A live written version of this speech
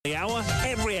Hour,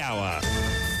 every hour.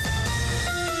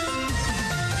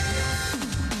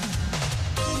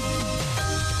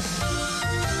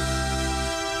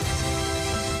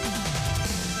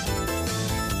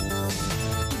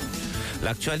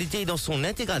 L'actualité dans son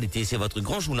intégralité, c'est votre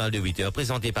grand journal de 8 heures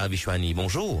présenté par Vishwani.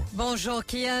 Bonjour. Bonjour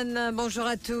Kian, bonjour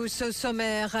à tous. Au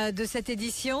sommaire de cette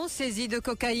édition, saisie de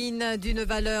cocaïne d'une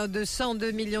valeur de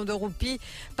 102 millions de roupies.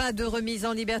 Pas de remise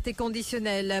en liberté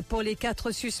conditionnelle pour les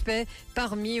 4 suspects,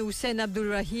 parmi Hussein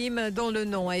Abdool Rahim, dont le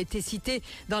nom a été cité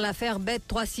dans l'affaire Bet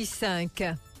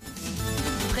 365.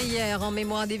 Prière en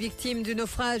mémoire des victimes du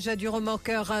naufrage du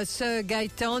remorqueur Sir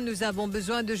Gaëtan. Nous avons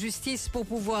besoin de justice pour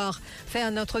pouvoir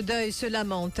faire notre deuil, se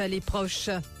lamentent les proches.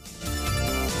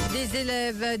 Des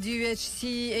élèves du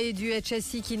HC et du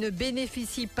HSI qui ne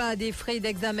bénéficient pas des frais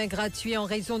d'examen gratuits en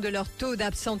raison de leur taux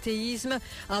d'absentéisme.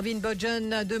 Arvin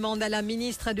Bodjan demande à la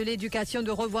ministre de l'Éducation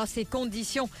de revoir ses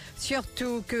conditions,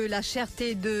 surtout que la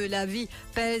cherté de la vie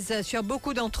pèse sur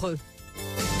beaucoup d'entre eux.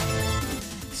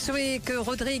 Souhait que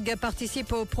Rodrigue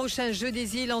participe au prochain Jeux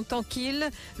des îles en tant qu'île.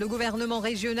 Le gouvernement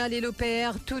régional et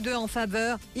l'OPR, tous deux en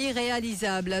faveur,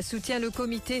 irréalisable, soutient le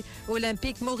comité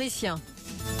olympique mauricien.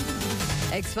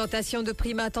 Exportation de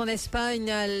primates en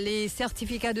Espagne, les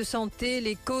certificats de santé,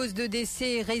 les causes de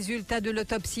décès et résultats de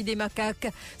l'autopsie des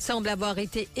macaques semblent avoir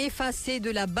été effacés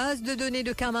de la base de données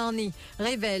de Parmi,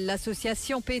 révèle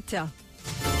l'association PETA.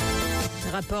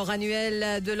 Rapport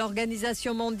annuel de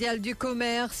l'Organisation mondiale du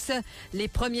commerce. Les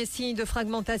premiers signes de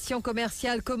fragmentation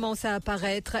commerciale commencent à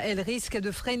apparaître. Elle risque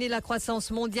de freiner la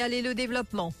croissance mondiale et le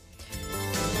développement.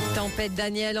 Tempête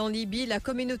Daniel en Libye, la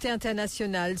communauté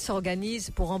internationale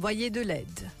s'organise pour envoyer de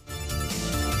l'aide.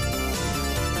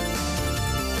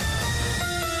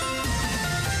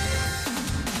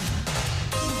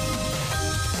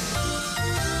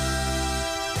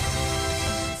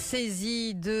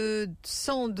 Saisie de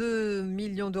 102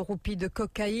 millions de roupies de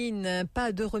cocaïne,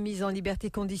 pas de remise en liberté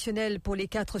conditionnelle pour les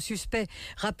 4 suspects.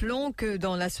 Rappelons que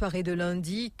dans la soirée de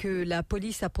lundi, que la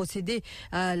police a procédé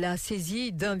à la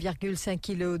saisie d'1,5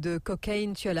 kg de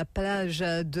cocaïne sur la plage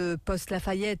de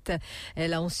Poste-Lafayette.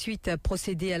 Elle a ensuite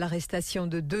procédé à l'arrestation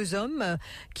de 2 hommes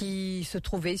qui se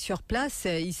trouvaient sur place.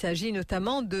 Il s'agit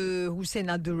notamment de Hussein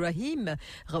Abdool Rahim,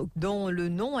 dont le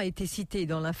nom a été cité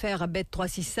dans l'affaire Bet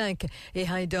 365, et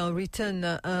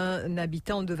Return, un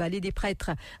habitant de Vallée des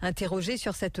Prêtres. Interrogés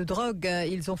sur cette drogue,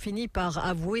 ils ont fini par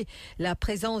avouer la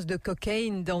présence de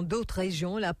cocaïne dans d'autres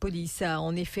régions. La police a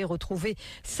en effet retrouvé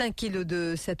 5 kilos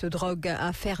de cette drogue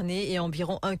à Ferney et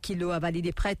environ 1 kilo à Vallée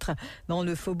des Prêtres. Dans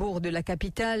le faubourg de la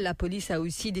capitale, la police a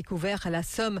aussi découvert la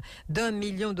somme d'1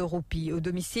 million de roupies au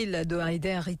domicile de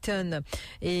Return.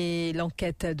 Et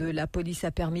l'enquête de la police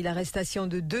a permis l'arrestation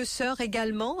de 2 sœurs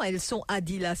également. Elles sont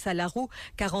Adila Salarou,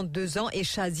 42 ans, et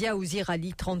Shazia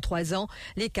Ouzirali, 33 ans.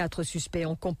 Les 4 suspects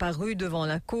ont comparu devant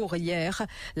la cour hier.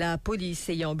 La police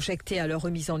ayant objecté à leur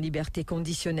remise en liberté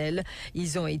conditionnelle,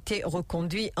 ils ont été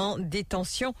reconduits en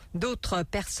détention. D'autres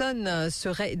personnes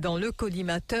seraient dans le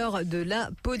collimateur de la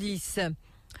police.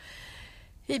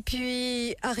 Et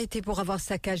puis, arrêté pour avoir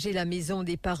saccagé la maison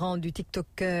des parents du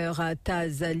TikToker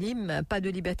Taz-Lim. Pas de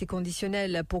liberté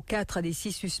conditionnelle pour 4 des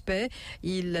 6 suspects.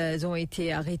 Ils ont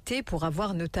été arrêtés pour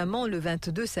avoir notamment le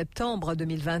 22 septembre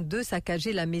 2022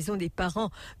 saccagé la maison des parents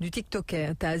du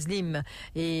TikToker Taz-Lim.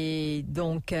 Et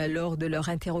donc, lors de leur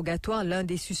interrogatoire, l'un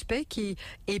des suspects qui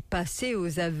est passé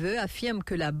aux aveux affirme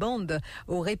que la bande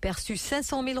aurait perçu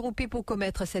 500 000 roupies pour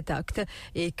commettre cet acte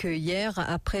et que hier,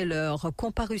 après leur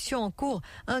comparution en cours,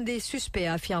 un des suspects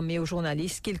a affirmé aux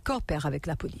journalistes qu'il coopère avec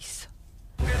la police.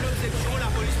 La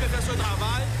police peut faire son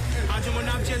travail. Du monde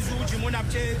a petit jour, du monde a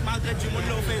petit malgré du monde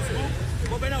sur Facebook.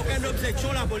 On n'a aucune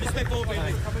objection, la police peut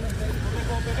coopérer.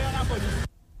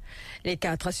 Les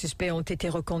 4 suspects ont été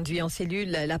reconduits en cellule.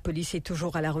 La police est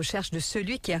toujours à la recherche de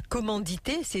celui qui a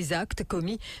commandité ces actes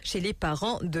commis chez les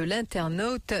parents de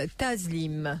l'internaute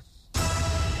Taz-Lim.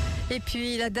 Et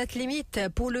puis, la date limite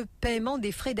pour le paiement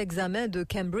des frais d'examen de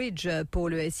Cambridge pour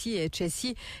le SI et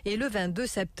HSI est le 22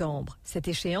 septembre. Cette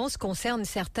échéance concerne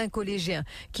certains collégiens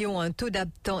qui ont un taux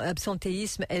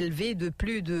d'absentéisme élevé de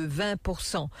plus de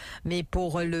 20%. Mais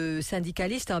pour le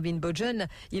syndicaliste Arvin Bodjan,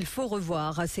 il faut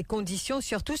revoir ces conditions,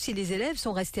 surtout si les élèves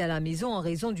sont restés à la maison en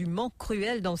raison du manque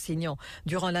cruel d'enseignants.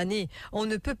 Durant l'année, on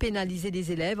ne peut pénaliser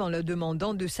les élèves en leur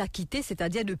demandant de s'acquitter,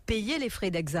 c'est-à-dire de payer les frais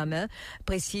d'examen,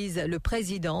 précise le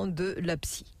président de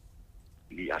l'UPSI.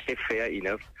 Il est assez fair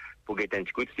enough pour que tu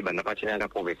écoutes si n'a pas tiré un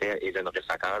professeur et donnerait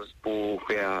sa case pour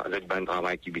faire le bon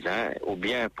travail qui besoin ou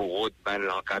bien pour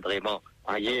l'encadrement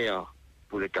ailleurs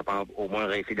pour être capable au moins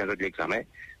réussir dans l'autre examen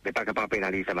mais pas capable de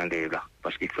pénaliser ce élève là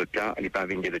parce qu'il faut que là il n'est pas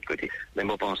venir de l'autre côté. Mais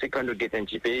moi je pense que quand le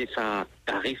détentipé ça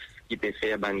tarif qui peut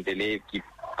faire des élèves qui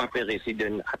pas faire récit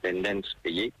d'une attendance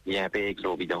payée, il y a un peu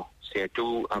exorbitant.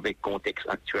 Surtout avec le contexte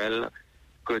actuel,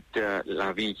 que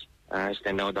la vie,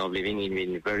 standard of living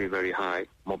is very, very high.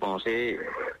 Moi, je pense,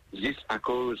 juste à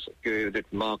cause que de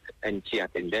manque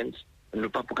anti-attendance, nous ne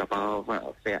sommes pas capables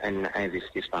de faire un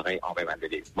investissement pareil envers les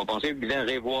élèves. Je pense bien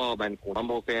revoir on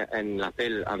va faire un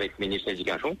appel avec le ministre de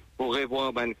l'Éducation pour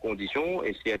revoir les conditions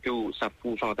et surtout sa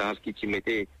pourcentage qui t'y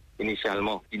mettait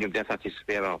initialement, qui nous bien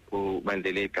satisfaire pour les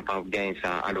élèves capables de gagner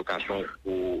sa allocation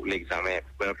pour l'examen,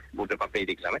 pour ne pas payer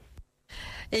l'examen.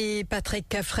 Et Patrick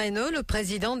Cafreno, le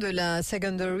président de la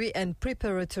Secondary and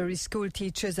Preparatory School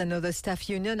Teachers and Other Staff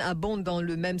Union, abonde dans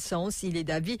le même sens. Il est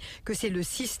d'avis que c'est le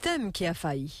système qui a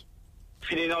failli.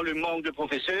 Finalement, le manque de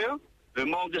professeurs, le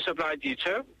manque de supply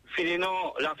teachers,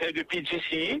 finalement, l'affaire de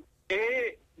PGCE,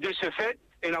 et de ce fait,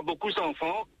 il y a beaucoup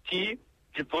d'enfants qui,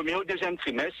 du premier au deuxième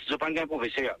trimestre, ne sont pas un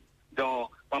professeur dans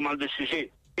pas mal de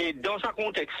sujets. Et dans ce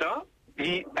contexte-là, il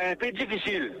est un peu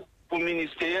difficile pour le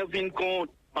ministère de venir compte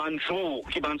un jour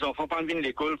qui les enfants pas venir à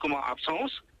l'école comme en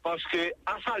absence, parce que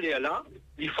à ce salaire-là,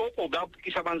 il faut probable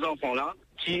que ces enfants-là,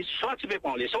 qui soit tu peux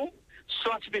prendre les leçons,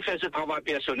 soit tu peux faire ce travail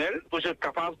personnel pour être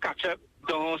capable de catch-up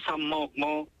dans ce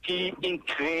manquement qui est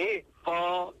créé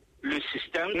par le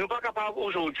système. Nous ne sommes pas capables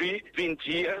aujourd'hui de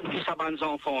dire que ces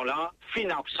enfants-là fin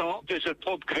absents de ce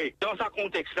propre gré. Dans ce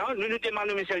contexte-là, nous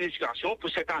demandons au ministère de l'Éducation pour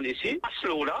cette année-ci, à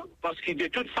ce là parce que de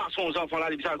toute façon, les enfants-là,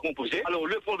 ils sont composés. Alors,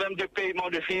 le problème de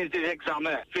paiement de finis des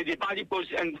examens, je ne pas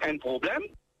poser un problème.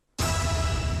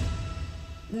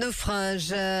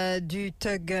 Naufrage du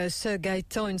Tug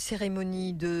Gaëtan, une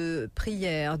cérémonie de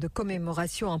prière, de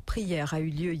commémoration en prière a eu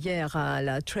lieu hier à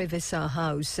la Trevessa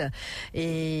House.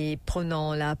 Et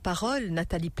prenant la parole,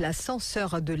 Nathalie Plassant,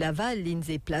 sœur de Laval,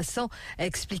 Lindsay Plassant, a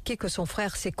expliqué que son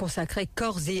frère s'est consacré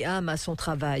corps et âme à son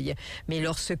travail. Mais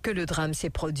lorsque le drame s'est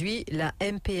produit, la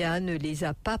MPA ne les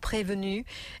a pas prévenus.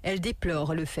 Elle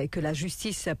déplore le fait que la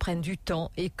justice prenne du temps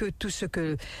et que tout ce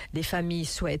que les familles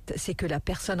souhaitent, c'est que la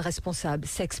personne responsable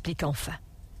s'explique enfin.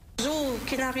 Le jour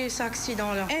qu'il a eu cet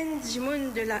accident-là, un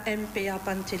dimoun de la MPA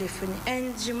pas de téléphoner, un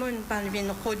dimoun pas de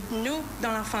venir nous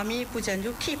dans la famille pour dire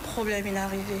nous qui problème est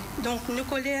arrivé. Donc nous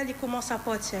colères ils commencent à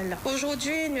partir là.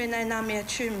 Aujourd'hui nous avons une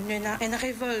amertume, nous avons une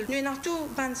révolte, nous avons tout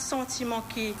un sentiment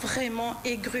qui est vraiment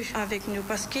aigu avec nous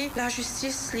parce que la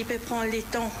justice il peut prendre le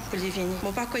temps pour les venir.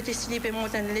 Bon pas que décider de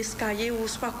monter l'escalier ou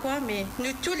pas quoi, mais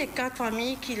nous tous les quatre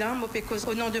familles qui là, moi peut cause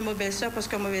au nom de ma belle-sœur parce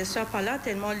que ma belle-sœur pas là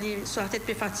tellement sur la tête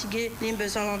peut fatiguée, il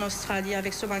besoin en Australie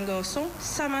avec ce garçon.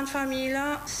 Sa famille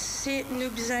là, c'est nous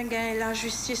besoin gagner la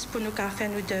justice pour nous faire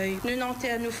nous deuil. Nous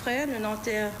n'enterre nos frères, nous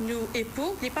n'enterre nos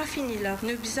époux. Il n'est pas fini là.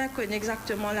 Nous besoin connaître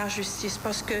exactement la justice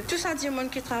parce que tous ces gens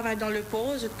qui travaillent dans le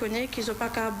port, je connais qu'ils n'ont pas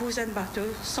qu'à bouger un bateau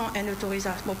sans une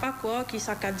autorisation. Bon pas quoi, qui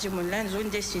ça qu'à dire là, nous ont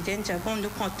décidé de dire bon nous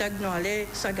prend tag, nous aller,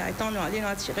 ça gaëtan, nous aller,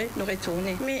 nous tirer, nous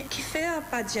retourner. Mais qui fait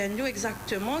pas dire nous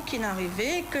exactement qui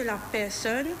n'arrivait que la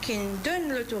personne qui nous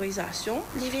donne l'autorisation,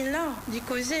 il vient là, d'y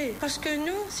causer. Parce que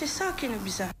nous, c'est ça qui nous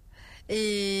bizarre.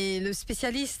 Et le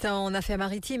spécialiste en affaires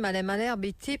maritimes, Alain Malherbe,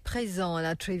 était présent à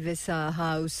la Trevessa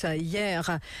House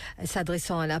hier.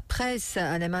 S'adressant à la presse,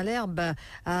 Alain Malherbe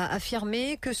a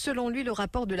affirmé que selon lui, le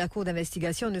rapport de la Cour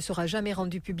d'investigation ne sera jamais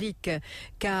rendu public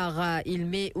car il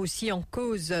met aussi en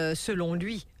cause, selon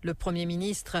lui, le Premier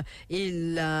ministre et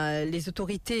les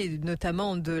autorités,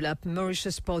 notamment de la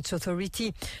Mauritius Ports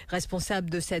Authority,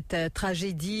 responsables de cette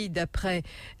tragédie d'après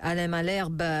Alain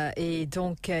Malherbe. Et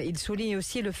donc, il souligne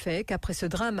aussi le fait qu'après ce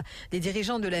drame, les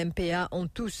dirigeants de la MPA ont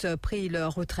tous pris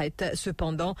leur retraite.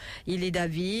 Cependant, il est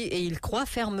d'avis et il croit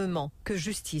fermement que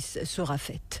justice sera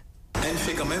faite. Un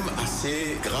fait quand même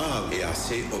assez grave et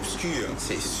assez obscur.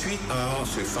 C'est suite à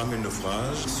ce fameux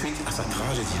naufrage, suite à sa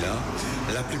tragédie-là,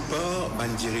 la plupart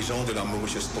des dirigeants de la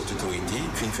Mauritius Port Authority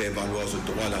finissent faire valoir ce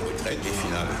droit à la retraite et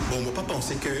final. Bon, on ne peut pas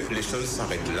penser que les choses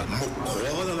s'arrêtent là. On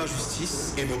croit dans la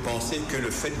justice et on penser que le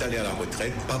fait d'aller à la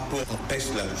retraite, pas pour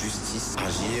empêcher la justice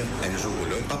d'agir un jour ou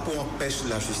l'autre, pas pour empêcher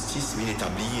la justice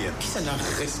d'établir qui c'est la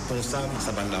responsable de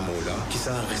cette mort-là, qui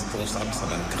c'est la responsable de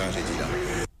cette tragédie-là.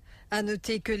 À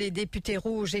noter que les députés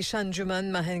rouges Eshan Juman,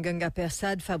 Mahenganga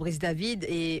Persad, Fabrice David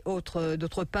et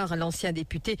d'autre part l'ancien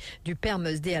député du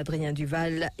Permeusdet Adrien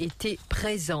Duval étaient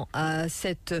présents à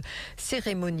cette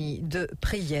cérémonie de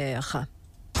prière.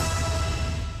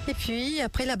 Et puis,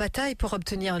 après la bataille pour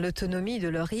obtenir l'autonomie de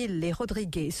leur île, les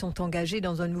Rodriguez sont engagés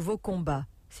dans un nouveau combat.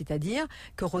 c'est-à-dire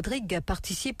que Rodrigue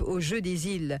participe au Jeux des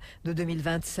îles de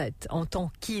 2027 en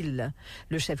tant qu'île.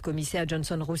 Le chef-commissaire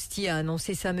Johnson Rosti a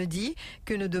annoncé samedi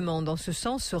qu'une demande en ce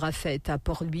sens sera faite à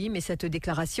Port-Louis, mais cette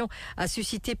déclaration a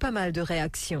suscité pas mal de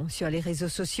réactions sur les réseaux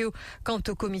sociaux. Quant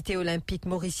au comité olympique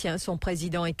mauricien, son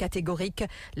président est catégorique.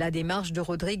 La démarche de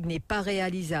Rodrigue n'est pas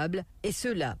réalisable, et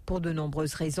cela pour de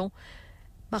nombreuses raisons.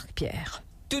 Marc Pierre.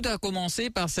 Tout a commencé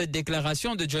par cette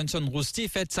déclaration de Johnson Rosti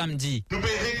faite samedi. Nous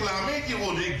pouvons réclamer que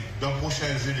Rodrigue, dans le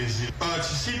prochain Jeu des îles,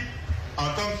 participe en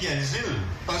tant qu'île,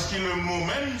 parce qu'il le mot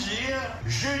même dire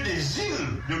Jeu des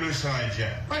îles de l'océan Indien.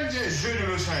 Pas dire Jeu de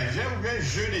l'océan Indien ou bien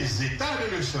Jeu des États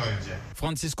de l'océan Indien.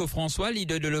 Francisco François,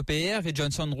 leader de l'EPR, et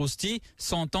Johnson Rosti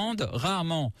s'entendent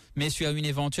rarement. Mais sur une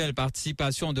éventuelle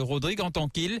participation de Rodrigue en tant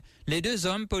qu'île, les deux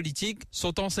hommes politiques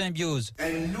sont en symbiose.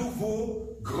 Un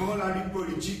nouveau grand la lutte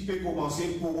politique peut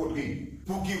commencer pour Rodrigue.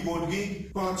 Pour que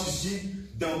Rodrigue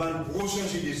participe dans le prochain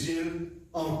Jeu des îles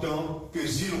en tant que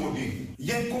île Rodrigue. Il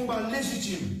y a un combat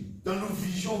légitime dans nos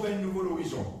visions vers un nouvel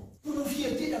horizon. Pour nos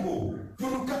fiertés d'abord,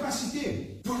 pour nos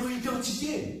capacités, pour nos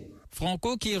identités.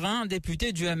 Franco Quirin,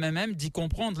 député du MMM, dit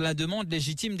comprendre la demande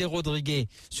légitime des Rodriguais,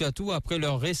 surtout après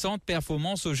leur récente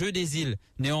performance au Jeu des îles.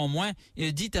 Néanmoins,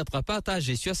 il dit être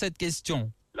partagé sur cette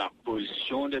question. La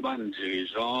position des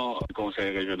dirigeants du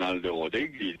Conseil régional de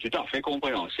Rodrigue est tout à fait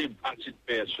compréhensible. À titre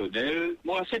personnel,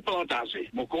 moi, c'est partagé.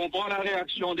 Je comprends la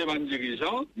réaction des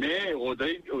dirigeants, mais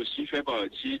Rodrigue aussi fait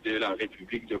partie de la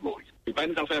République de Maurice. C'est pas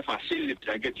une affaire facile, les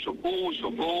plaquettes se compte.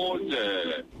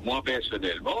 Moi,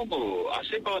 personnellement,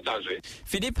 assez partagé.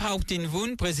 Philippe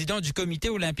Houghton-Voon, président du comité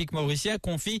olympique mauricien,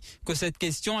 confie que cette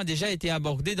question a déjà été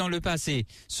abordée dans le passé.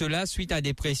 Cela suite à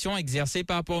des pressions exercées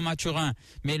par Port-Maturin.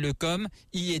 Mais le COM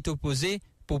y est opposé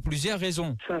pour plusieurs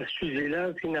raisons. Ce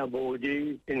sujet-là, il a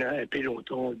abordé il y a un peu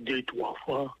longtemps, 2-3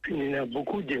 fois. Puis il y a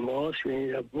beaucoup de démarches, il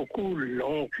y a beaucoup de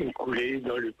langues qui ont coulé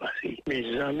dans le passé. Mais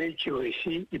jamais tu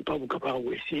réussis, il n'est pas capable de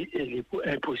réussir, et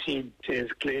c'est impossible, c'est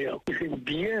clair. Il fait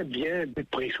bien de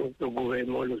pression au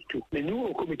gouvernement, le tout. Mais nous,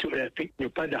 au comité olympique, nous ne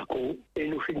sommes pas d'accord. Et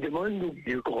nous faisons une demande, nous,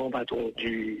 du grand patron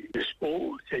du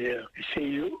sport, c'est-à-dire le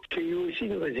CIO aussi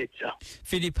nous réside ça.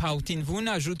 Philippe Houghton-Voon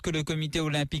ajoute que le comité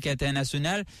olympique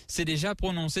international s'est déjà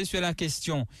prononcé sur la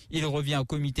question. Il revient au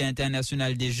comité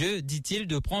international des Jeux, dit-il,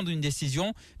 de prendre une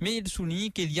décision, mais il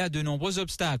souligne qu'il y a de nombreux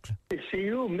obstacles. Le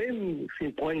CEO, même, si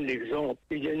on prend l'exemple,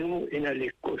 il y a nous, il y a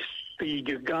l'Écosse, pays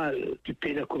de Galles, qui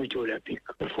paye le comité olympique.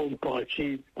 Ils font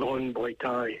partie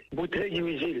Grande-Bretagne. Très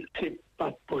difficile, c'est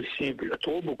pas possible. Il y a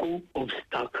trop beaucoup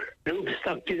d'obstacles.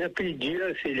 L'obstacle qu'il a pu dire,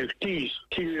 c'est le tige.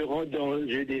 S'il rentre dans le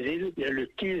Jeu des îles, il y a le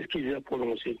tige qu'il a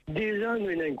prononcé. Déjà, nous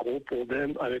avons un gros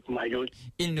problème avec Mayotte.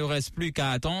 Il ne reste plus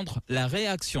qu'à attendre la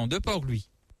réaction de Port-Louis.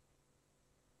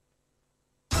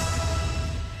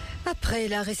 Après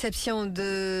la réception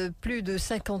de plus de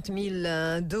 50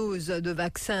 000 doses de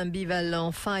vaccins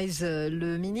bivalents Pfizer,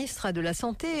 le ministre de la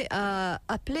Santé a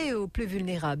appelé aux plus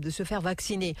vulnérables de se faire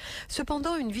vacciner.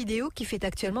 Cependant, une vidéo qui fait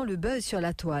actuellement le buzz sur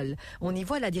la toile. On y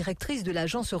voit la directrice de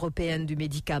l'Agence européenne du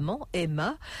médicament,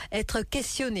 EMA, être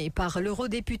questionnée par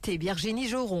l'eurodéputée Virginie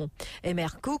Joron. Emer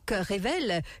Cook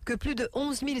révèle que plus de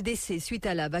 11 000 décès suite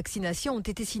à la vaccination ont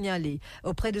été signalés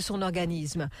auprès de son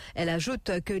organisme. Elle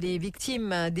ajoute que les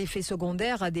victimes d'effets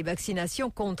secondaires à des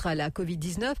vaccinations contre la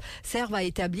Covid-19 servent à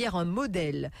établir un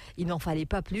modèle. Il n'en fallait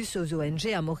pas plus aux ONG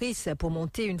à Maurice pour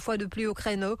monter une fois de plus au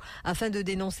créneau afin de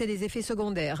dénoncer les effets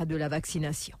secondaires de la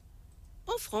vaccination.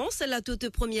 En France, la toute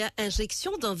première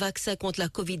injection d'un vaccin contre la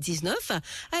Covid-19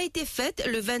 a été faite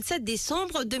le 27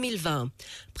 décembre 2020.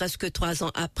 Presque 3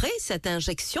 ans après, cette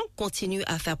injection continue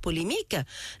à faire polémique.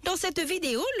 Dans cette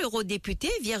vidéo,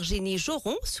 l'eurodéputée Virginie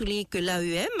Joron souligne que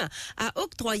l'AEM a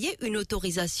octroyé une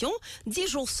autorisation 10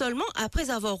 jours seulement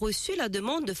après avoir reçu la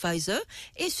demande de Pfizer,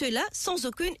 et cela sans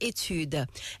aucune étude.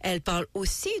 Elle parle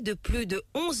aussi de plus de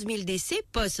 11 000 décès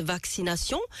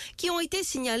post-vaccination qui ont été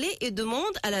signalés et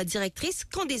demande à la directrice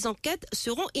quand des enquêtes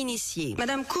seront initiées.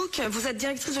 Madame Cook, vous êtes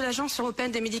directrice de l'Agence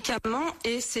européenne des médicaments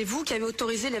et c'est vous qui avez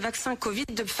autorisé les vaccins Covid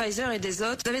de Pfizer et des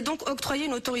autres. Vous avez donc octroyé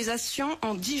une autorisation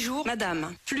en 10 jours.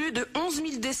 Madame, plus de 11 000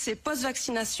 décès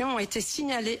post-vaccination ont été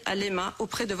signalés à l'EMA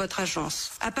auprès de votre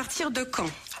agence. À partir de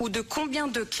quand ou de combien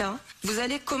de cas vous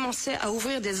allez commencer à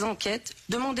ouvrir des enquêtes,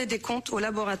 demander des comptes au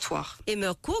laboratoire?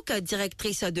 Emer Cook,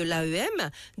 directrice de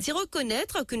l'AEM, dit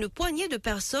reconnaître qu'une poignée de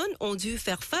personnes ont dû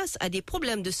faire face à des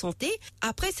problèmes de santé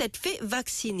après s'être fait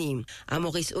vacciner. À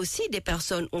Maurice aussi, des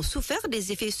personnes ont souffert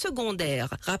des effets secondaires.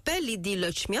 Rappelle Lydie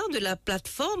Lechmian de la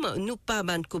plateforme Nous pas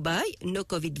ban cobaye, No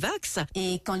Covid Vax.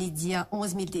 Et quand il dit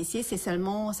 11 000 décès,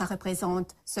 ça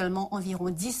représente seulement environ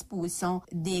 10%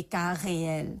 des cas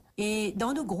réels. Et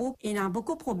dans le groupe, il y a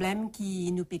beaucoup de problèmes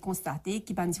qui nous peut constater,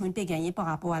 qui bandimoun peut gagner par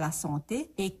rapport à la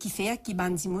santé et qui fait que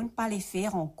bandimoun pas les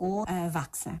faire encore un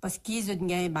vaccin. Parce qu'ils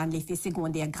ont l'effet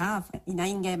secondaire grave. Il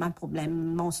y a un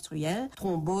problème menstruel,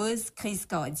 thrombose, crise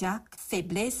cardiaque,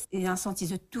 faiblesse, ils ont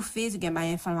senti tout fait, ils ont une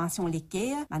inflammation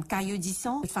liquide, une caillou du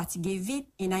sang, fatigué vite,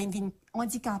 il y a une vie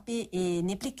handicapé et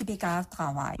n'est plus capable de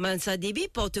travail. Mansa Debi,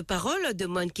 porte-parole de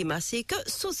Monkey Maseke,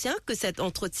 soutient que cet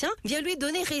entretien vient lui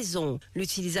donner raison.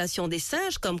 L'utilisation des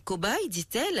singes comme cobayes,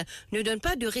 dit-elle, ne donne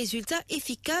pas de résultats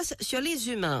efficaces sur les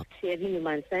humains. C'est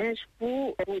évidemment le singe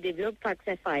pour développer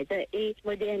vaccin Pfizer et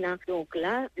Moderna. Donc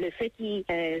là, le fait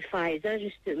que Pfizer,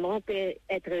 justement, peut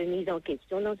être mis en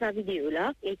question dans sa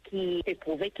vidéo-là et qui peut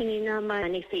prouver qu'il y a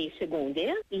un effet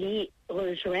secondaire, il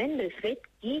rejoint le fait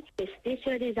qu'il testé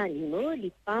sur les animaux,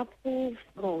 il pas prouve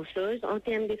grand-chose en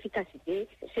termes d'efficacité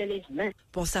sur les humains.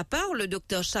 Pour sa part, le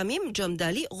docteur Shamim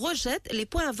Jomdali rejette les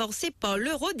points avancés par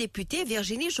l'eurodéputée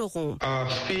Virginie Joron. Un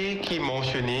fait qui est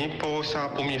mentionné pour sa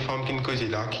première femme qui ne causait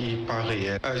là, qui n'est pas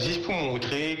réel. Juste pour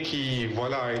montrer qu'il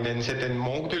voilà, il y a un certain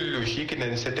manque de logique, il y a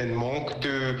un certain manque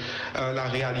de la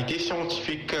réalité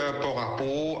scientifique par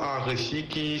rapport à un récit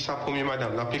qui sa première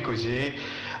madame l'a pu causer.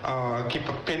 Qui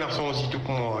peut peine à son tout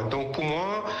pour moi. Donc pour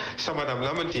moi, ça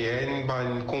madame-là, c'est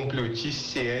une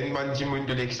complotiste, c'est une dimoune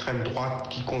de l'extrême droite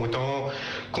qui content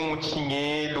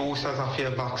continuer l'eau sans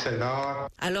affaire vaccin-là.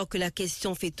 Alors que la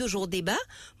question fait toujours débat,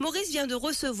 Maurice vient de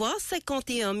recevoir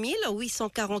 51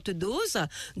 840 doses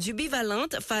du bivalent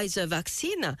Pfizer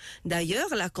Vaccine.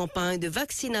 D'ailleurs, la campagne de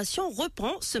vaccination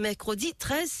reprend ce mercredi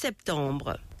 13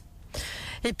 septembre.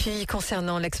 Et puis,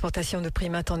 concernant l'exportation de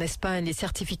primates en Espagne, les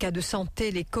certificats de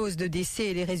santé, les causes de décès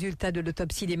et les résultats de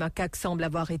l'autopsie des macaques semblent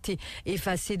avoir été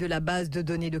effacés de la base de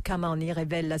données de Parmi,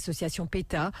 révèle l'association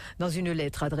PETA dans une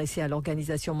lettre adressée à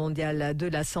l'Organisation mondiale de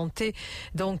la santé,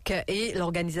 et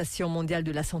l'Organisation mondiale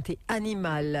de la santé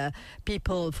animale.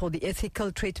 People for the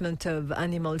Ethical Treatment of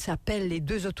Animals appelle les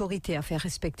deux autorités à faire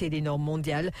respecter les normes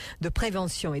mondiales de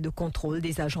prévention et de contrôle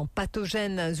des agents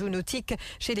pathogènes zoonotiques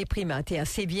chez les primates et à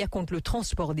sévir contre le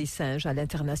transport des singes à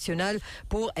l'international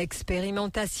pour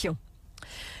expérimentation.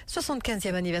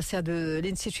 75e anniversaire de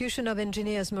l'Institution of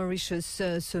Engineers Mauritius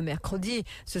ce mercredi.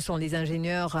 Ce sont les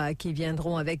ingénieurs qui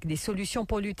viendront avec des solutions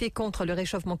pour lutter contre le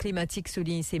réchauffement climatique,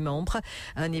 soulignent ses membres.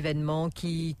 Un événement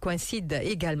qui coïncide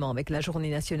également avec la Journée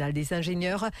nationale des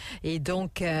ingénieurs. Et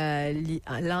donc,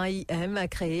 l'AIM,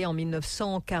 créée en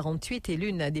 1948, est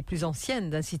l'une des plus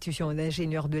anciennes institutions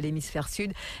d'ingénieurs de l'hémisphère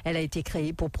sud. Elle a été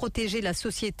créée pour protéger la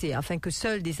société afin que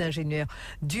seuls des ingénieurs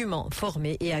dûment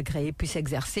formés et agréés puissent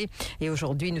exercer. Et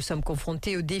aujourd'hui, nous sommes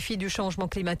confrontés au défi du changement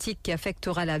climatique qui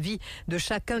affectera la vie de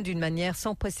chacun d'une manière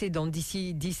sans précédent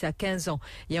d'ici 10 à 15 ans.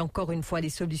 Et encore une fois, les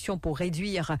solutions pour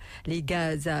réduire les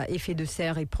gaz à effet de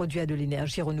serre et produire de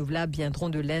l'énergie renouvelable viendront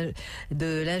de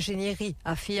l'ingénierie,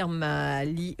 affirme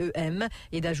l'IEM,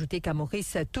 et d'ajouter qu'à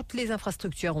Maurice, toutes les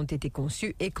infrastructures ont été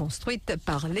conçues et construites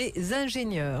par les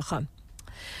ingénieurs.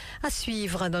 À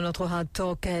suivre dans notre Hard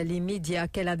Talk, les médias,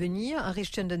 quel avenir?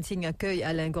 Richton Dunsing accueille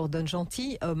Alain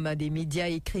Gordon-Gentil, homme des médias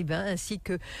et écrivain, ainsi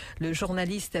que le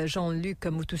journaliste Jean-Luc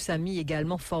Moutoussamy,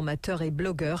 également formateur et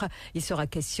blogueur. Il sera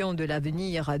question de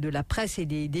l'avenir de la presse et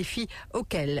des défis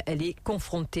auxquels elle est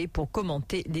confrontée pour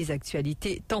commenter les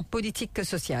actualités tant politiques que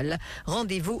sociales.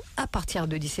 Rendez-vous à partir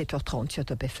de 17h30 sur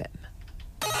Top FM.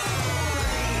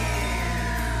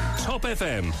 Top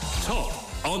FM, top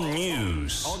on news.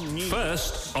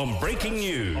 First on breaking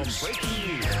news. Top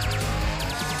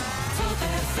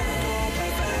FM,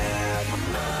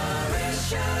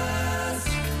 Mauritius.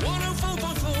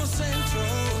 104.4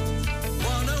 Central,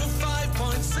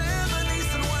 105.7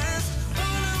 East and West,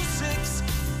 106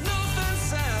 North and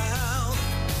South.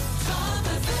 Top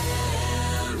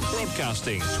FM.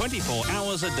 Broadcasting 24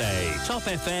 hours a day. Top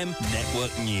FM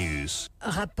Network News.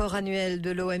 Rapport annuel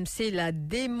de l'OMC, la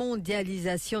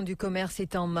démondialisation du commerce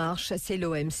est en marche. C'est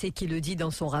l'OMC qui le dit dans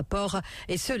son rapport.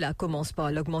 Et cela commence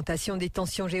par l'augmentation des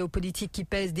tensions géopolitiques qui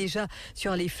pèsent déjà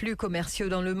sur les flux commerciaux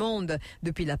dans le monde.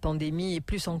 Depuis la pandémie et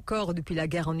plus encore depuis la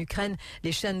guerre en Ukraine,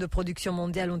 les chaînes de production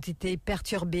mondiales ont été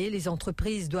perturbées. Les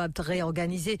entreprises doivent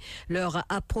réorganiser leur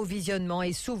approvisionnement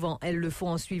et souvent elles le font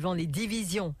en suivant les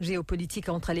divisions géopolitiques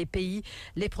entre les pays pays.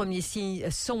 Les premiers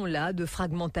signes sont là de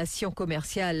fragmentation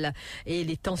commerciale. Et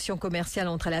les tensions commerciales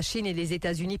entre la Chine et les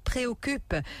États-Unis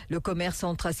préoccupent. Le commerce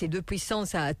entre ces deux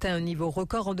puissances a atteint un niveau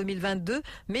record en 2022,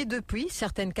 mais depuis,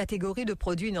 certaines catégories de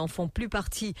produits n'en font plus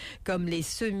partie, comme les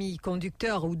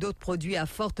semi-conducteurs ou d'autres produits à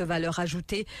forte valeur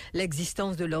ajoutée.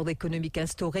 L'existence de l'ordre économique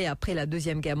instauré après la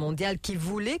Deuxième Guerre mondiale, qui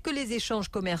voulait que les échanges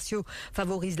commerciaux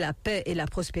favorisent la paix et la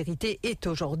prospérité, est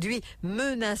aujourd'hui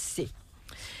menacée.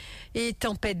 Et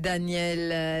tempête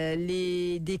Daniel,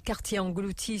 des quartiers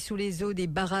engloutis sous les eaux, des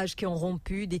barrages qui ont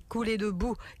rompu, des coulées de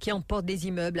boue qui emportent des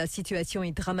immeubles. La situation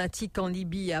est dramatique en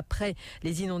Libye après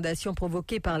les inondations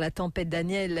provoquées par la tempête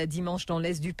Daniel dimanche dans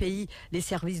l'est du pays. Les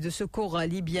services de secours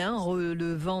libyens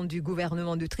relevant du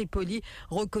gouvernement de Tripoli,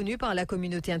 reconnus par la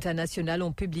communauté internationale,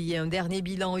 ont publié un dernier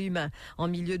bilan humain en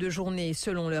milieu de journée.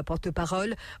 Selon leur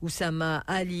porte-parole, Oussama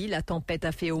Ali, la tempête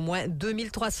a fait au moins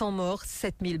 2300 morts,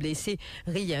 7000 blessés,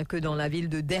 rien que dans la ville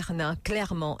de Derna,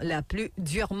 clairement la plus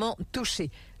durement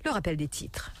touchée. Le rappel des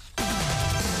titres.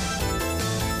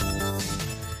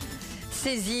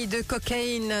 Saisie de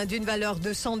cocaïne d'une valeur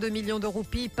de 102 millions de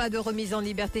roupies, pas de remise en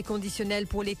liberté conditionnelle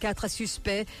pour les 4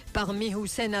 suspects, parmi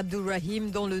Hussein Abdool Rahim,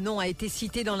 dont le nom a été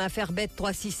cité dans l'affaire Bête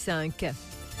 365.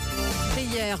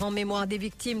 Prière en mémoire des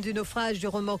victimes du naufrage du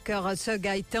remorqueur Sir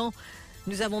Gaëtan.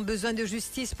 Nous avons besoin de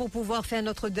justice pour pouvoir faire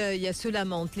notre deuil, se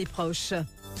lamentent les proches.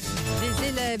 Les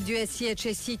élèves du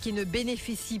SIHSI qui ne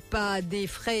bénéficient pas des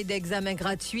frais d'examen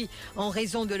gratuits en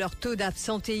raison de leur taux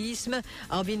d'absentéisme.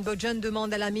 Arvin Bojan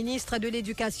demande à la ministre de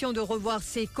l'Éducation de revoir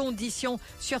ses conditions,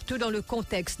 surtout dans le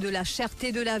contexte de la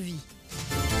cherté de la vie.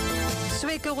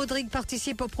 Souhaite que Rodrigue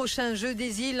participe au prochain Jeu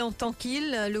des îles en tant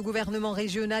qu'île, le gouvernement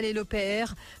régional et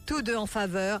l'OPR, tous deux en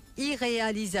faveur,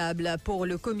 irréalisable pour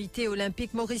le comité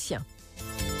olympique mauricien.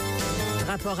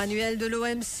 Rapport annuel de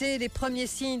l'OMC, les premiers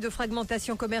signes de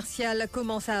fragmentation commerciale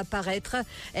commencent à apparaître.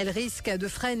 Elle risque de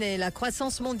freiner la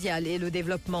croissance mondiale et le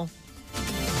développement.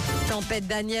 Tempête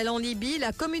Daniel en Libye,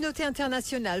 la communauté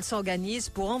internationale s'organise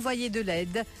pour envoyer de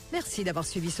l'aide. Merci d'avoir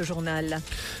suivi ce journal.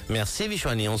 Merci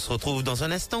Vishwani, on se retrouve dans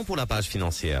un instant pour la page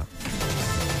financière.